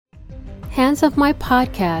Hands Off My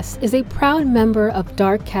Podcast is a proud member of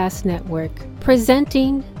Darkcast Network,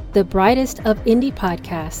 presenting the brightest of indie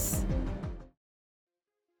podcasts.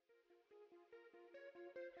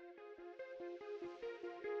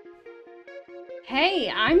 Hey,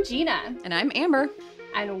 I'm Gina. And I'm Amber.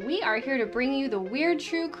 And we are here to bring you the Weird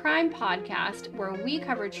True Crime Podcast, where we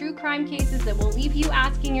cover true crime cases that will leave you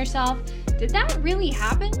asking yourself, did that really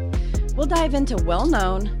happen? We'll dive into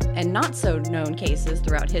well-known and not-so-known cases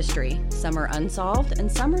throughout history. Some are unsolved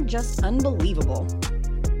and some are just unbelievable.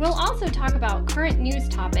 We'll also talk about current news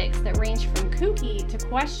topics that range from kooky to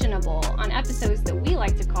questionable on episodes that we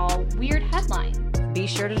like to call Weird Headlines. Be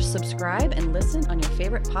sure to subscribe and listen on your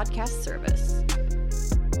favorite podcast service.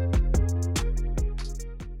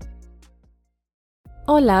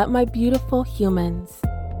 Hola, my beautiful humans.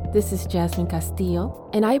 This is Jasmine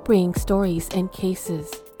Castillo, and I bring stories and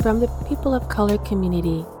cases from the people of color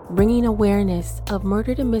community, bringing awareness of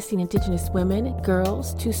murdered and missing Indigenous women,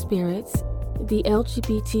 girls, two-spirits, the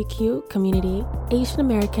LGBTQ community, Asian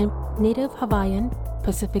American, Native Hawaiian,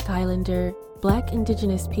 Pacific Islander, Black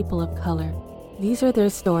Indigenous people of color. These are their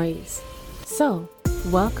stories. So,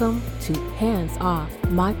 welcome to Hands Off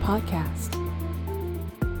My Podcast.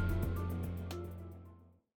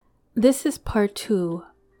 This is part 2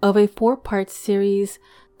 of a 4-part series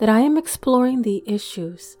that I am exploring the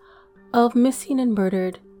issues of missing and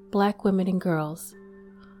murdered Black women and girls,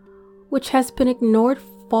 which has been ignored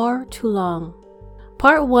far too long.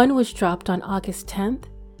 Part 1 was dropped on August 10th.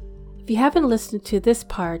 If you haven't listened to this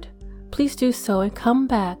part, please do so and come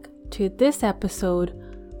back to this episode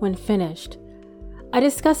when finished. I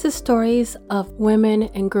discuss the stories of women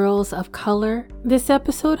and girls of color. This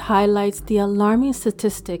episode highlights the alarming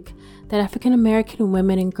statistic that African American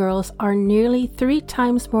women and girls are nearly 3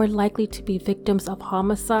 times more likely to be victims of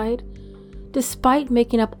homicide, despite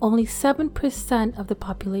making up only 7% of the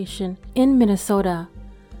population in Minnesota.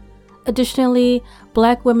 Additionally,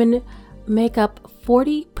 Black women make up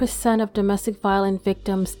 40% of domestic violence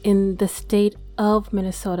victims in the state of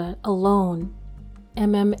Minnesota alone.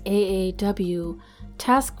 MMAAW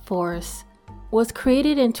Task Force was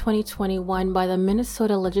created in 2021 by the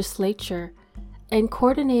Minnesota Legislature and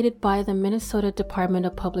coordinated by the Minnesota Department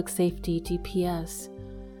of Public Safety, DPS.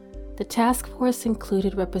 The task force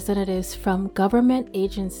included representatives from government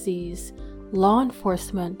agencies, law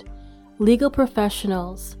enforcement, legal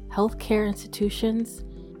professionals, healthcare institutions,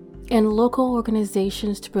 and local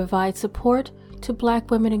organizations to provide support to Black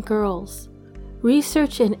women and girls.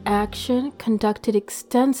 Research in Action conducted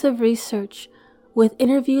extensive research with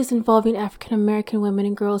interviews involving African American women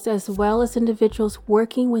and girls, as well as individuals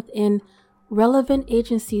working within relevant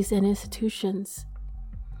agencies and institutions.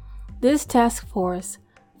 This task force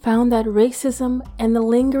found that racism and the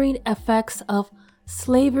lingering effects of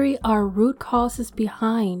slavery are root causes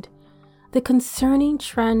behind the concerning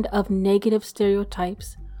trend of negative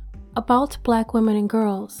stereotypes about Black women and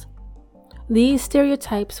girls. These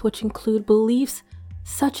stereotypes, which include beliefs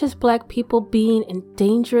such as Black people being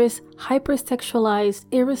dangerous, hypersexualized,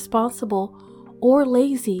 irresponsible, or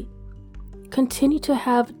lazy, continue to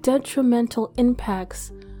have detrimental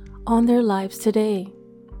impacts on their lives today.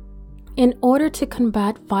 In order to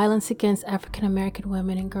combat violence against African American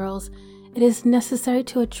women and girls, it is necessary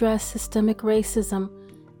to address systemic racism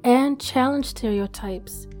and challenge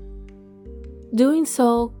stereotypes. Doing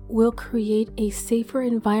so will create a safer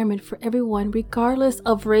environment for everyone, regardless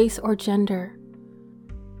of race or gender.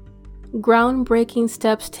 Groundbreaking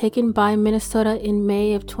steps taken by Minnesota in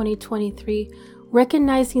May of 2023,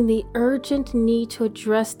 recognizing the urgent need to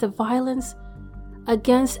address the violence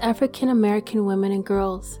against African American women and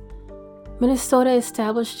girls. Minnesota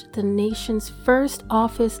established the nation's first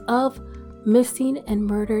Office of Missing and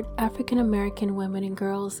Murdered African American Women and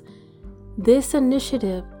Girls. This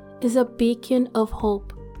initiative is a beacon of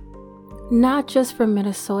hope, not just for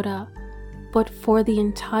Minnesota, but for the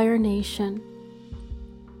entire nation.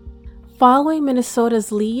 Following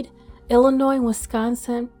Minnesota's lead, Illinois and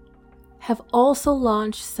Wisconsin have also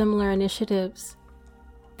launched similar initiatives.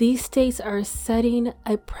 These states are setting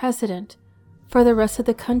a precedent for the rest of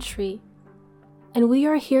the country, and we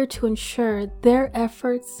are here to ensure their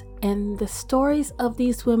efforts and the stories of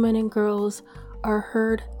these women and girls are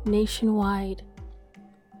heard nationwide.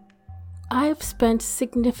 I have spent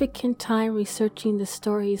significant time researching the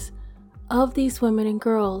stories of these women and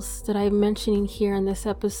girls that I am mentioning here in this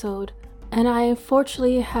episode, and I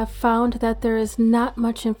unfortunately have found that there is not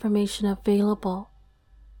much information available.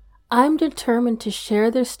 I'm determined to share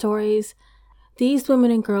their stories. These women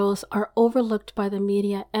and girls are overlooked by the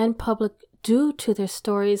media and public due to their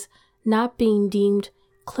stories not being deemed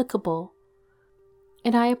clickable.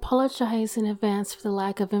 and I apologize in advance for the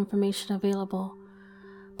lack of information available.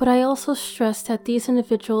 But I also stress that these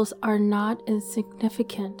individuals are not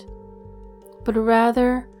insignificant, but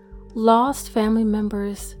rather lost family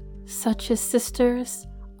members such as sisters,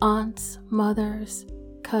 aunts, mothers,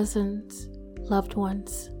 cousins, loved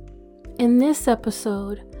ones. In this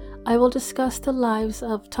episode, I will discuss the lives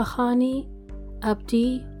of Tahani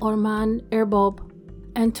Abdi Orman Erbob,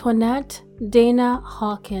 Antoinette Dana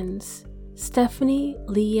Hawkins, Stephanie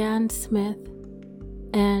Leanne Smith,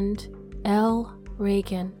 and L.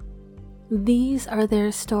 Reagan. These are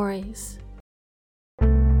their stories.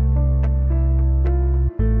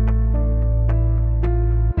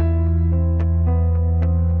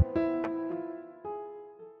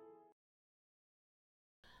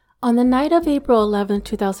 On the night of April 11,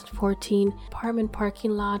 2014, apartment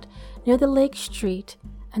parking lot near the Lake Street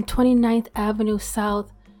and 29th Avenue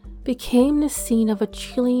South became the scene of a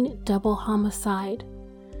chilling double homicide.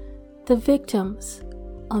 The victims,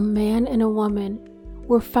 a man and a woman,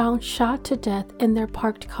 were found shot to death in their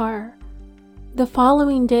parked car. The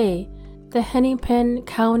following day, the Hennepin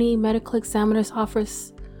County Medical Examiner's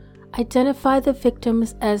Office identified the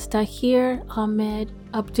victims as Dahir Ahmed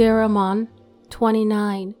Abdirahman,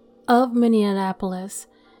 29, of Minneapolis,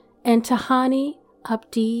 and Tahani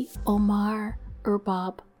Abdi Omar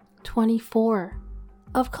Erbob, 24,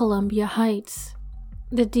 of Columbia Heights.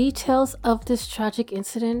 The details of this tragic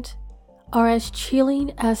incident are as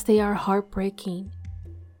chilling as they are heartbreaking.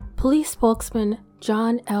 Police spokesman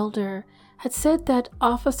John Elder had said that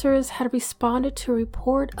officers had responded to a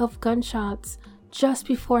report of gunshots just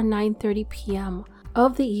before 9:30 p.m.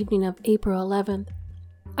 of the evening of April 11th.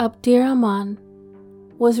 Abdirahman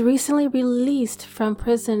was recently released from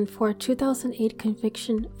prison for a 2008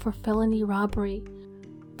 conviction for felony robbery.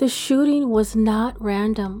 The shooting was not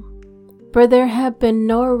random, but there have been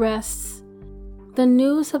no arrests. The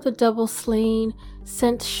news of the double slaying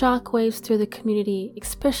sent shockwaves through the community,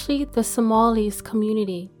 especially the Somalis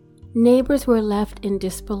community. Neighbors were left in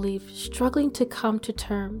disbelief, struggling to come to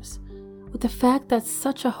terms with the fact that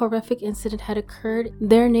such a horrific incident had occurred in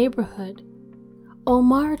their neighborhood.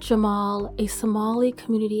 Omar Jamal, a Somali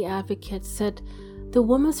community advocate, said the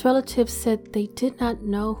woman's relatives said they did not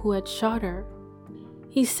know who had shot her.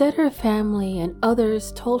 He said her family and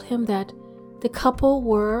others told him that the couple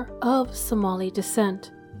were of Somali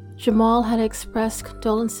descent. Jamal had expressed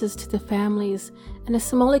condolences to the families and the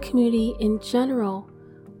Somali community in general,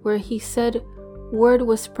 where he said word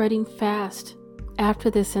was spreading fast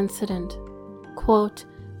after this incident. Quote,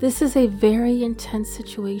 "This is a very intense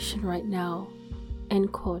situation right now,"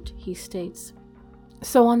 end quote, he states.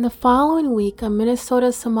 So on the following week,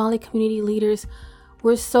 Minnesota Somali community leaders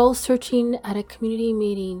were soul searching at a community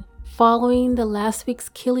meeting following the last week's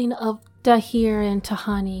killing of Dahir and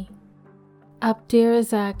Tahani.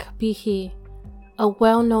 Abdirazak Bihi, a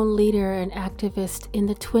well-known leader and activist in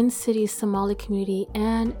the Twin Cities Somali community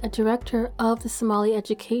and a director of the Somali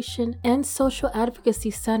Education and Social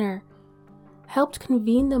Advocacy Center, helped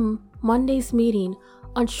convene the Monday's meeting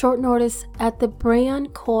on short notice at the Brian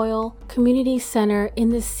Coyle Community Center in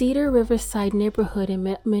the Cedar Riverside neighborhood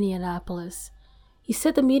in Minneapolis. He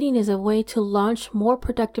said the meeting is a way to launch more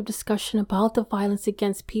productive discussion about the violence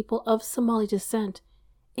against people of Somali descent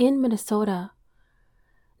in Minnesota.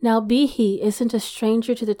 Now, Bihi isn't a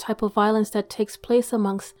stranger to the type of violence that takes place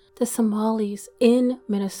amongst the Somalis in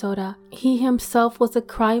Minnesota. He himself was a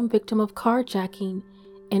crime victim of carjacking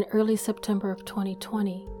in early September of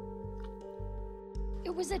 2020.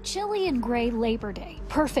 It was a chilly and gray Labor Day,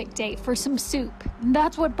 perfect day for some soup.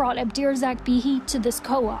 That's what brought Abdirazak Bihi to this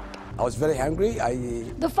co-op. I was very hungry.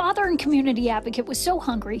 The father and community advocate was so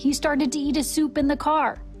hungry he started to eat his soup in the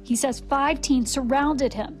car. He says 5 teens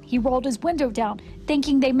surrounded him. He rolled his window down,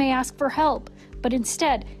 thinking they may ask for help, but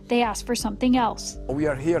instead they asked for something else. We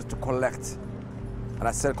are here to collect. And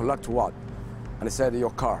I said, collect what? And he said, your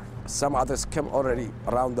car. Some others came already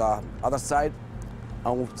around the other side,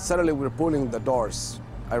 and suddenly we were pulling the doors.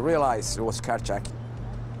 I realized it was carjacking.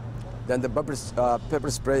 Then the pepper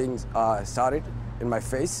spraying started in my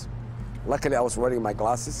face. Luckily, I was wearing my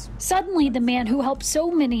glasses. Suddenly, the man who helped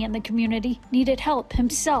so many in the community needed help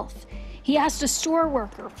himself. He asked a store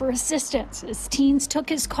worker for assistance as teens took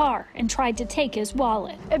his car and tried to take his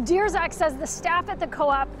wallet. Abdirazak says the staff at the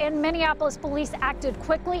co-op and Minneapolis police acted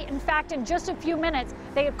quickly. In fact, in just a few minutes,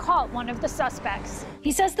 they had caught one of the suspects.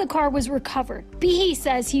 He says the car was recovered. Bihi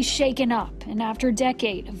says he's shaken up, and after a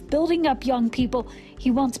decade of building up young people,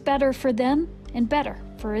 he wants better for them and better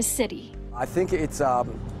for his city. I think it's a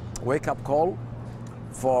wake-up call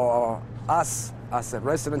for us as the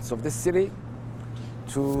residents of this city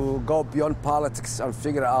to go beyond politics and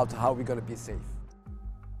figure out how we're going to be safe.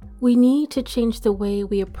 We need to change the way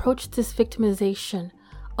we approach this victimization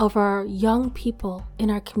of our young people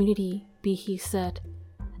in our community, Behe said.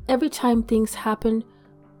 Every time things happen,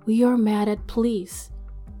 we are mad at police.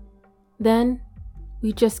 Then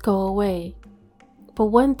we just go away. But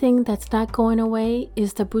one thing that's not going away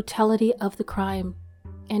is the brutality of the crime.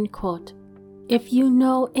 End quote. If you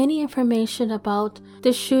know any information about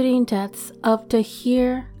the shooting deaths of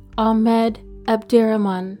Tahir Ahmed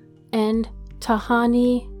Abdirahman and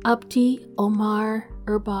Tahani Abdi Omar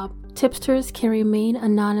Erbab, tipsters can remain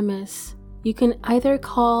anonymous. You can either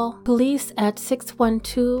call police at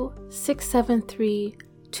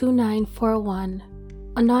 612-673-2941.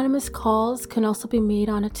 Anonymous calls can also be made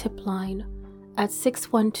on a tip line at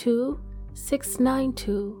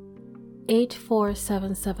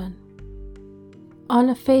 612-692-8477. On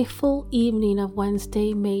a fateful evening of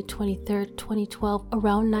Wednesday, May 23, 2012,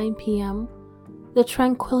 around 9 p.m., the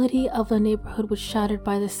tranquility of the neighborhood was shattered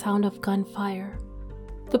by the sound of gunfire.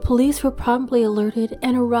 The police were promptly alerted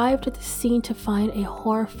and arrived at the scene to find a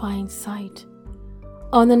horrifying sight.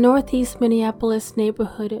 On the northeast Minneapolis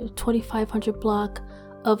neighborhood, 2500 block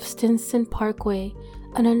of Stinson Parkway,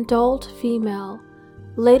 an adult female,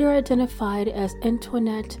 later identified as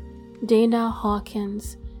Antoinette Dana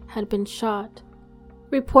Hawkins, had been shot.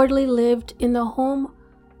 Reportedly lived in the home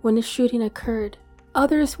when the shooting occurred.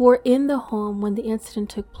 Others were in the home when the incident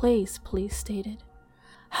took place, police stated.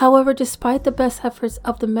 However, despite the best efforts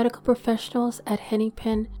of the medical professionals at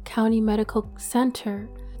Hennepin County Medical Center,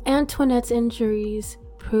 Antoinette's injuries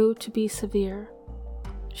proved to be severe.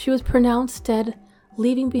 She was pronounced dead,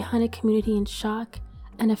 leaving behind a community in shock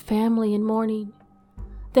and a family in mourning.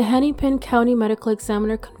 The Hennepin County Medical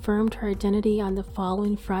Examiner confirmed her identity on the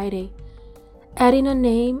following Friday, adding a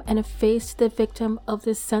name and a face to the victim of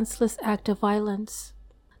this senseless act of violence.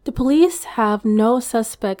 The police have no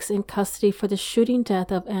suspects in custody for the shooting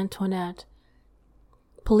death of Antoinette.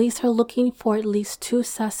 Police are looking for at least 2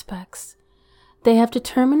 suspects. They have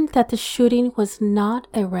determined that the shooting was not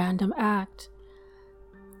a random act.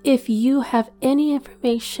 If you have any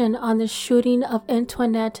information on the shooting of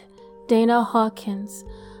Antoinette Dana Hawkins,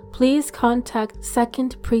 please contact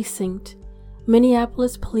 2nd Precinct,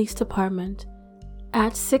 Minneapolis Police Department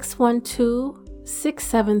at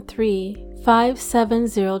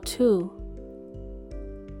 612-673-5702.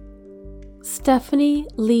 Stephanie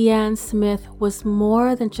Leanne Smith was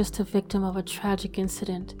more than just a victim of a tragic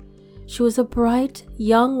incident. She was a bright,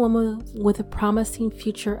 young woman with a promising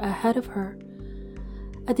future ahead of her.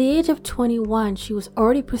 At the age of 21, she was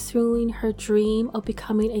already pursuing her dream of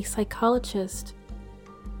becoming a psychologist.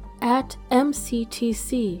 At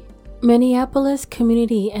MCTC, Minneapolis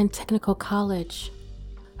Community and Technical College,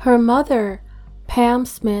 her mother, Pam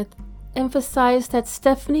Smith, emphasized that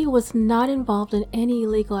Stephanie was not involved in any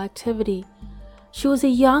illegal activity. She was a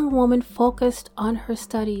young woman focused on her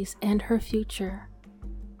studies and her future.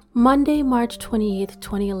 Monday, March 28,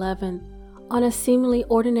 2011, on a seemingly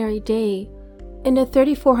ordinary day, in the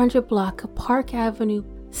 3400 block of Park Avenue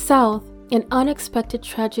South, an unexpected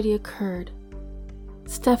tragedy occurred.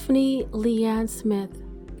 Stephanie Leanne Smith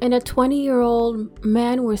and a 20-year-old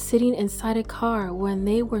man were sitting inside a car when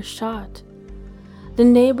they were shot. The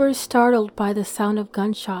neighbors, startled by the sound of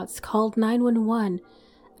gunshots, called 911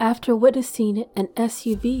 after witnessing an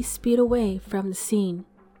SUV speed away from the scene.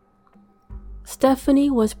 Stephanie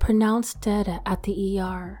was pronounced dead at the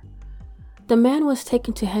ER. The man was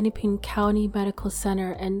taken to Hennepin County Medical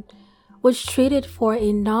Center and was treated for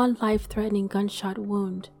a non-life-threatening gunshot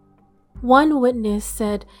wound. One witness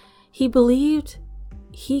said he believed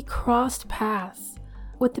he crossed paths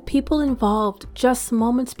with the people involved just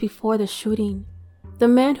moments before the shooting. The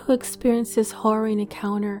man who experienced this harrowing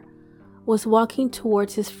encounter was walking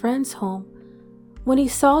towards his friend's home when he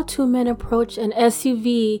saw 2 men approach an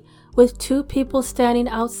SUV with 2 people standing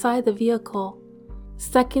outside the vehicle.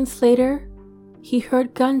 Seconds later, he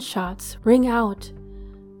heard gunshots ring out,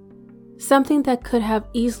 something that could have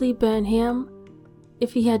easily been him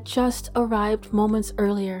if he had just arrived moments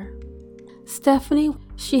earlier. Stephanie,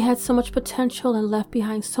 she had so much potential and left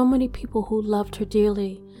behind so many people who loved her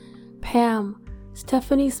dearly. Pam,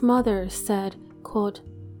 Stephanie's mother, said, quote,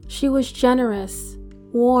 "She was generous,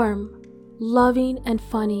 warm, loving, and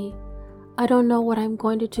funny. I don't know what I'm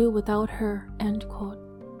going to do without her," end quote.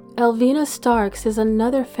 Elvina Starks is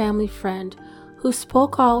another family friend who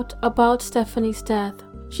spoke out about Stephanie's death.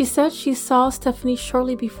 She said she saw Stephanie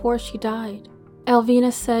shortly before she died.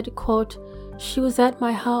 Elvina said, quote, "She was at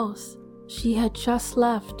my house. She had just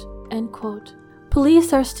left," end quote.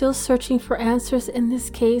 Police are still searching for answers in this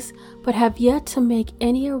case, but have yet to make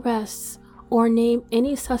any arrests or name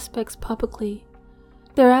any suspects publicly.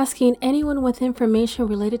 They're asking anyone with information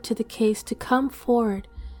related to the case to come forward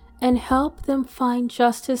and help them find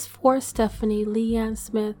justice for Stephanie Leanne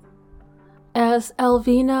Smith. As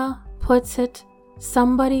Elvina puts it,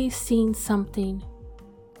 somebody's seen something.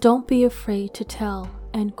 Don't be afraid to tell,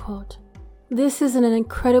 end quote. This is an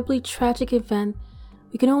incredibly tragic event.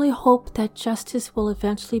 We can only hope that justice will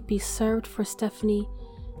eventually be served for Stephanie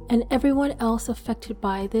and everyone else affected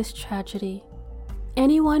by this tragedy.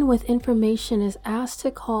 Anyone with information is asked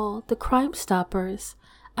to call the Crime Stoppers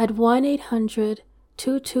at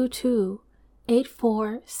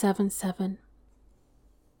 1-800-222-8477.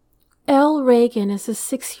 Elle Reagan is a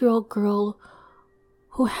 6-year-old girl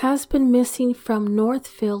who has been missing from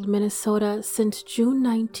Northfield, Minnesota since June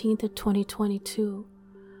 19th of 2022.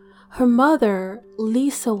 Her mother,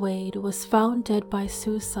 Lisa Wade, was found dead by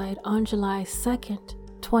suicide on July 2nd,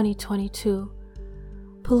 2022.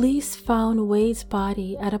 Police found Wade's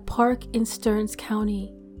body at a park in Stearns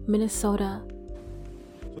County, Minnesota.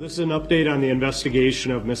 This is an update on the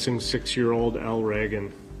investigation of missing 6-year-old Elle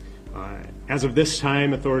Reagan. As of this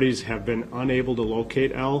time, authorities have been unable to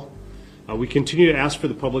locate Elle. We continue to ask for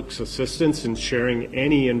the public's assistance in sharing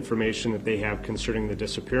any information that they have concerning the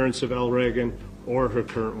disappearance of Elle Reagan or her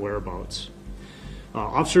current whereabouts.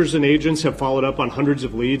 Officers and agents have followed up on hundreds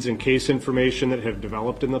of leads and case information that have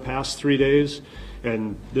developed in the past 3 days,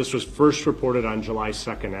 and this was first reported on July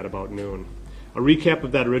 2nd at about noon. A recap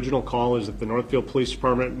of that original call is that the Northfield Police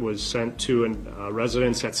Department was sent to a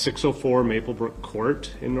residence at 604 Maplebrook Court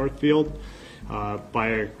in Northfield by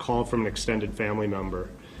a call from an extended family member.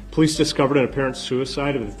 Police discovered an apparent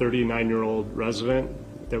suicide of the 39-year-old resident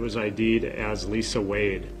that was ID'd as Lisa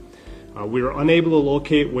Wade. We were unable to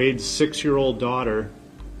locate Wade's 6-year-old daughter,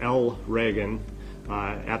 Elle Reagan,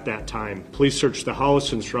 at that time. Police searched the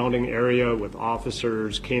house and surrounding area with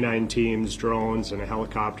officers, canine teams, drones, and a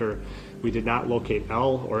helicopter. We did not locate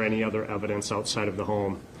Elle or any other evidence outside of the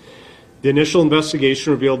home. The initial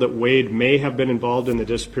investigation revealed that Wade may have been involved in the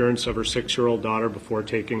disappearance of her 6-year-old daughter before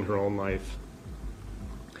taking her own life.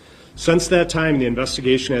 Since that time, the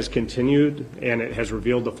investigation has continued and it has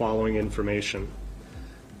revealed the following information.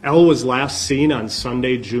 Elle was last seen on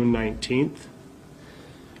Sunday, June 19th.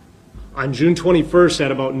 On June 21st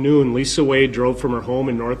at about noon, Lisa Wade drove from her home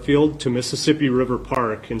in Northfield to Mississippi River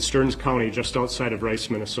Park in Stearns County, just outside of Rice,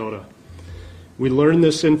 Minnesota. We learned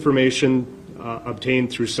this information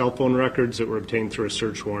obtained through cell phone records that were obtained through a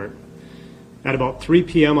search warrant. At about 3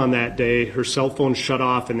 p.m. on that day, her cell phone shut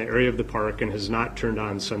off in the area of the park and has not turned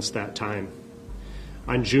on since that time.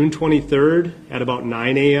 On June 23rd at about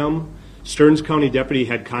 9 a.m., Stearns County deputy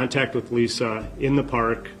had contact with Lisa in the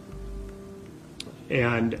park,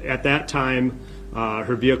 and at that time,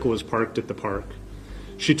 her vehicle was parked at the park.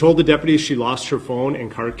 She told the deputy she lost her phone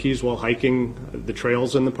and car keys while hiking the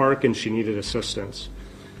trails in the park and she needed assistance.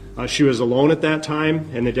 She was alone at that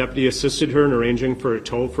time, and the deputy assisted her in arranging for a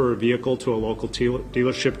tow for her vehicle to a local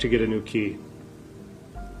dealership to get a new key.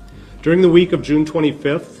 During the week of June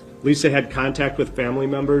 25th, Lisa had contact with family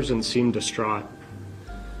members and seemed distraught.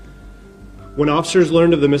 When officers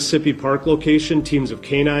learned of the Mississippi Park location, teams of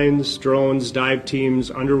canines, drones, dive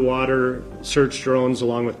teams, underwater search drones,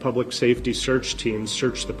 along with public safety search teams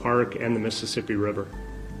searched the park and the Mississippi River.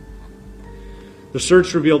 The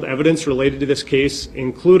search revealed evidence related to this case,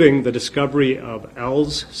 including the discovery of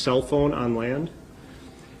Elle's cell phone on land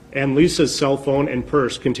and Lisa's cell phone and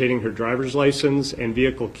purse containing her driver's license and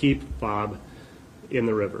vehicle key fob in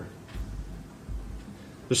the river.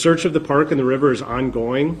 The search of the park and the river is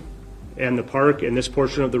ongoing, and the park in this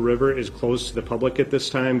portion of the river is closed to the public at this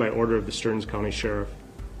time by order of the Stearns County Sheriff.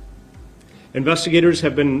 Investigators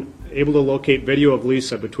have been able to locate video of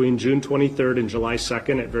Lisa between June 23rd and July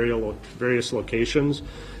 2nd at various locations,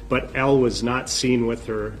 but Elle was not seen with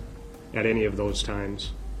her at any of those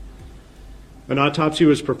times. An autopsy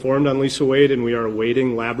was performed on Lisa Wade, and we are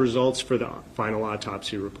awaiting lab results for the final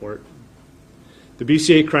autopsy report. The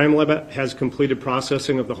BCA Crime Lab has completed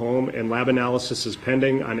processing of the home, and lab analysis is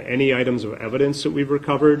pending on any items of evidence that we've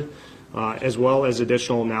recovered, as well as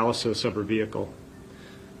additional analysis of her vehicle.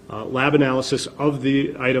 Lab analysis of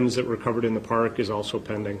the items that were recovered in the park is also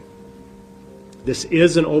pending. This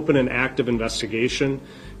is an open and active investigation.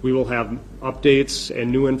 We will have updates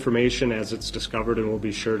and new information as it's discovered, and we'll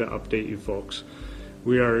be sure to update you folks.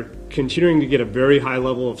 We are continuing to get a very high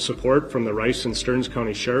level of support from the Rice and Stearns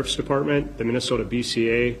County Sheriff's Department, the Minnesota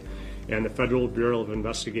BCA, and the Federal Bureau of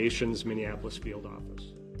Investigation's Minneapolis Field Office.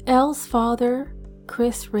 Elle's father,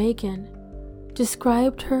 Chris Reagan,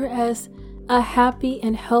 described her as a happy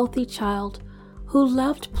and healthy child who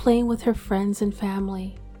loved playing with her friends and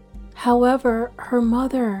family. However, her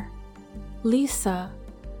mother, Lisa,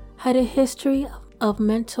 had a history of of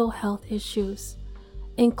mental health issues,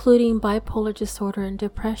 including bipolar disorder and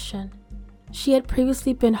depression. She had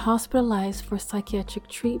previously been hospitalized for psychiatric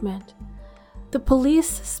treatment. The police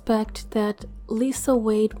suspect that Lisa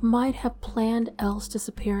Wade might have planned Elle's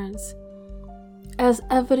disappearance, as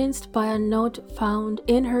evidenced by a note found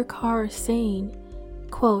in her car saying,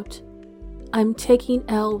 quote, "I'm taking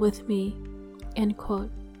Elle with me," end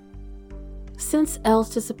quote. Since Elle's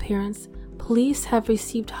disappearance, police have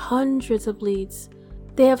received hundreds of leads.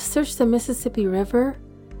 They have searched the Mississippi River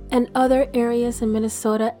and other areas in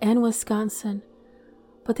Minnesota and Wisconsin,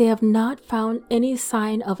 but they have not found any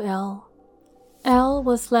sign of Elle. Elle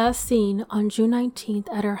was last seen on June 19th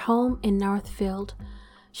at her home in Northfield.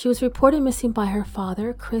 She was reported missing by her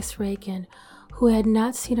father, Chris Reagan, who had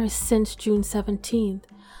not seen her since June 17th.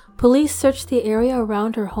 Police searched the area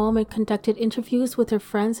around her home and conducted interviews with her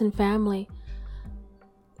friends and family,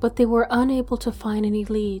 but they were unable to find any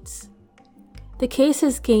leads. The case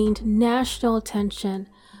has gained national attention,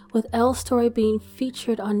 with Elle's story being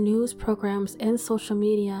featured on news programs and social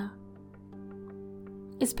media.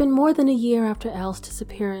 It's been more than a year after Elle's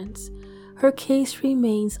disappearance. Her case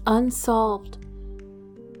remains unsolved.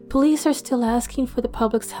 Police are still asking for the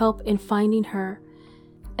public's help in finding her.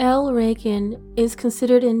 Elle Reagan is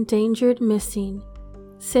considered endangered missing.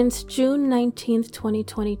 Since June 19,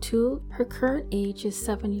 2022, her current age is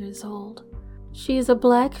 7 years old. She is a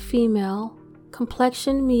black female,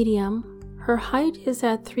 complexion medium. Her height is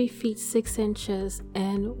at 3 feet 6 inches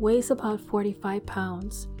and weighs about 45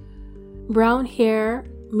 pounds. Brown hair,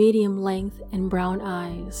 medium length, and brown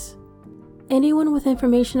eyes. Anyone with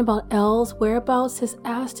information about Elle's whereabouts is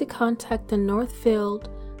asked to contact the Northfield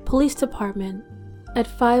Police Department at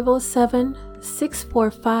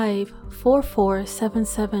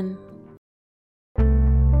 507-645-4477.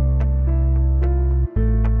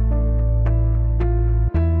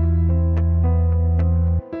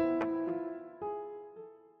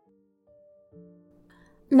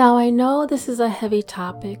 Now, I know this is a heavy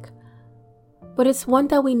topic, but it's one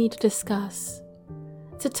that we need to discuss.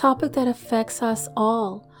 It's a topic that affects us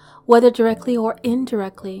all, whether directly or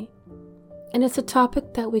indirectly, and it's a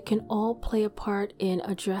topic that we can all play a part in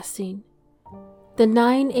addressing. The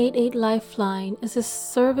 988 Lifeline is a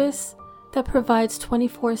service that provides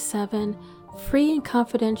 24/7 free and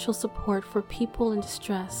confidential support for people in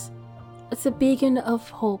distress. It's a beacon of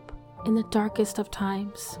hope in the darkest of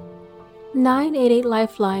times. 988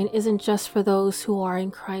 Lifeline isn't just for those who are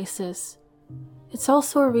in crisis. It's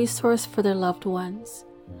also a resource for their loved ones,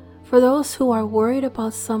 for those who are worried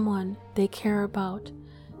about someone they care about.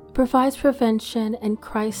 It provides prevention and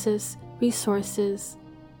crisis resources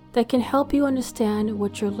that can help you understand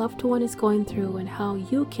what your loved one is going through and how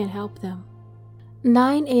you can help them.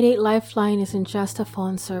 988 Lifeline isn't just a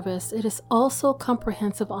phone service, it is also a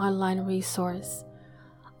comprehensive online resource.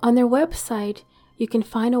 On their website, you can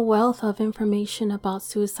find a wealth of information about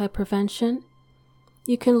suicide prevention.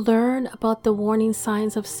 You can learn about the warning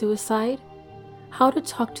signs of suicide, how to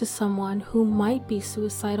talk to someone who might be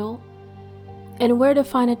suicidal, and where to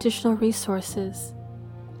find additional resources,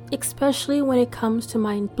 especially when it comes to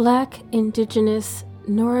my Black, Indigenous,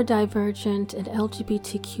 neurodivergent, and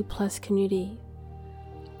LGBTQ+ community.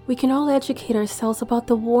 We can all educate ourselves about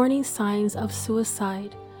the warning signs of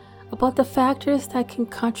suicide, about the factors that can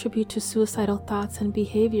contribute to suicidal thoughts and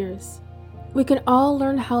behaviors. We can all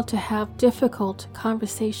learn how to have difficult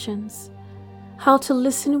conversations, how to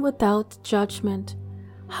listen without judgment,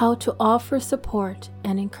 how to offer support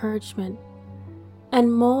and encouragement.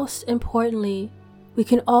 And most importantly, we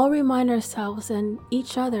can all remind ourselves and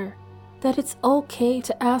each other that it's okay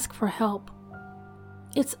to ask for help.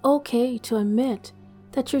 It's okay to admit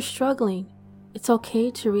that you're struggling. It's okay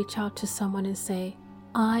to reach out to someone and say,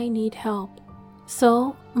 "I need help."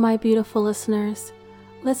 So, my beautiful listeners,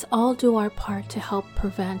 let's all do our part to help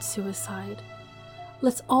prevent suicide.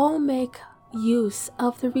 Let's all make use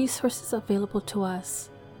of the resources available to us.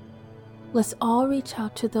 Let's all reach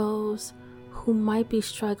out to those who might be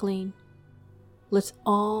struggling. Let's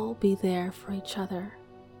all be there for each other.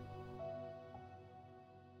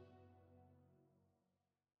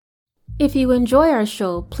 If you enjoy our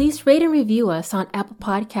show, please rate and review us on Apple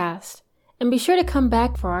Podcasts. And be sure to come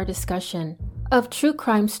back for our discussion of true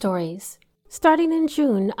crime stories. Starting in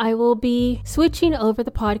June, I will be switching over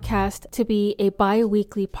the podcast to be a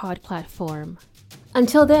bi-weekly pod platform.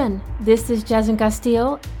 Until then, this is Jasmine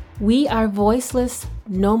Castillo. We are voiceless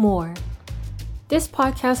no more. This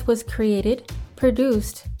podcast was created,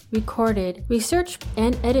 produced, recorded, researched,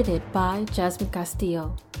 and edited by Jasmine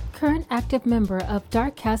Castillo, current active member of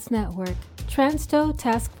Darkcast Network, Transto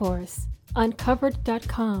Task Force,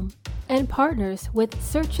 Uncovered.com, and partners with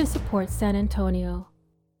Search and Support San Antonio.